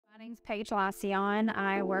name's Paige Lasyone.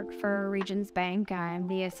 I work for Regions Bank. I'm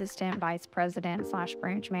the assistant vice president /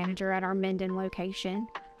 branch manager at our Minden location.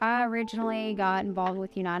 I originally got involved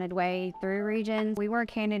with United Way through Regions. We work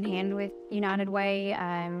hand in hand with United Way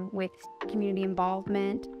with community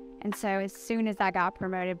involvement. And so as soon as I got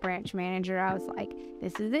promoted branch manager, I was like,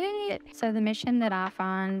 this is it. So the mission that I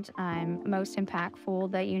find most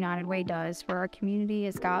impactful that United Way does for our community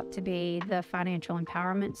has got to be the Financial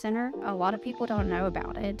Empowerment Center. A lot of people don't know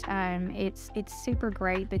about it. It's super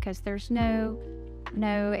great because there's no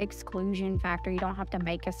exclusion factor. You don't have to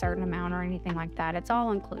make a certain amount or anything like that. It's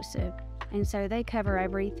all inclusive. And so they cover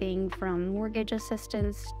everything from mortgage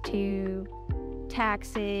assistance to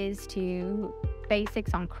taxes to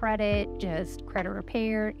basics on credit, just credit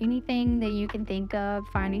repair, anything that you can think of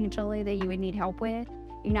financially that you would need help with.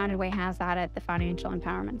 United Way has that at the Financial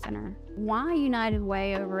Empowerment Center. Why United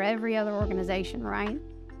Way over every other organization, right?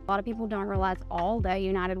 A lot of people don't realize all that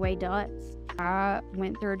United Way does. I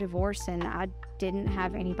went through a divorce and I didn't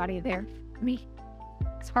have anybody there for me.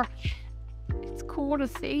 Sorry. It's cool to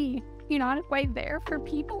see United Way there for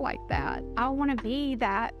people like that. I want to be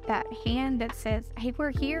that hand that says, hey,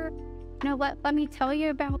 we're here. Let me tell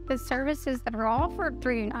you about the services that are offered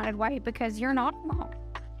through United Way because you're not alone.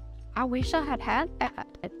 I wish I had that.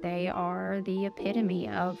 They are the epitome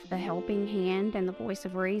of the helping hand and the voice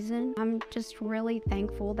of reason. I'm just really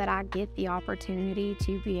thankful that I get the opportunity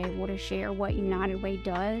to be able to share what United Way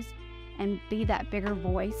does and be that bigger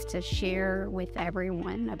voice to share with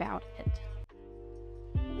everyone about it.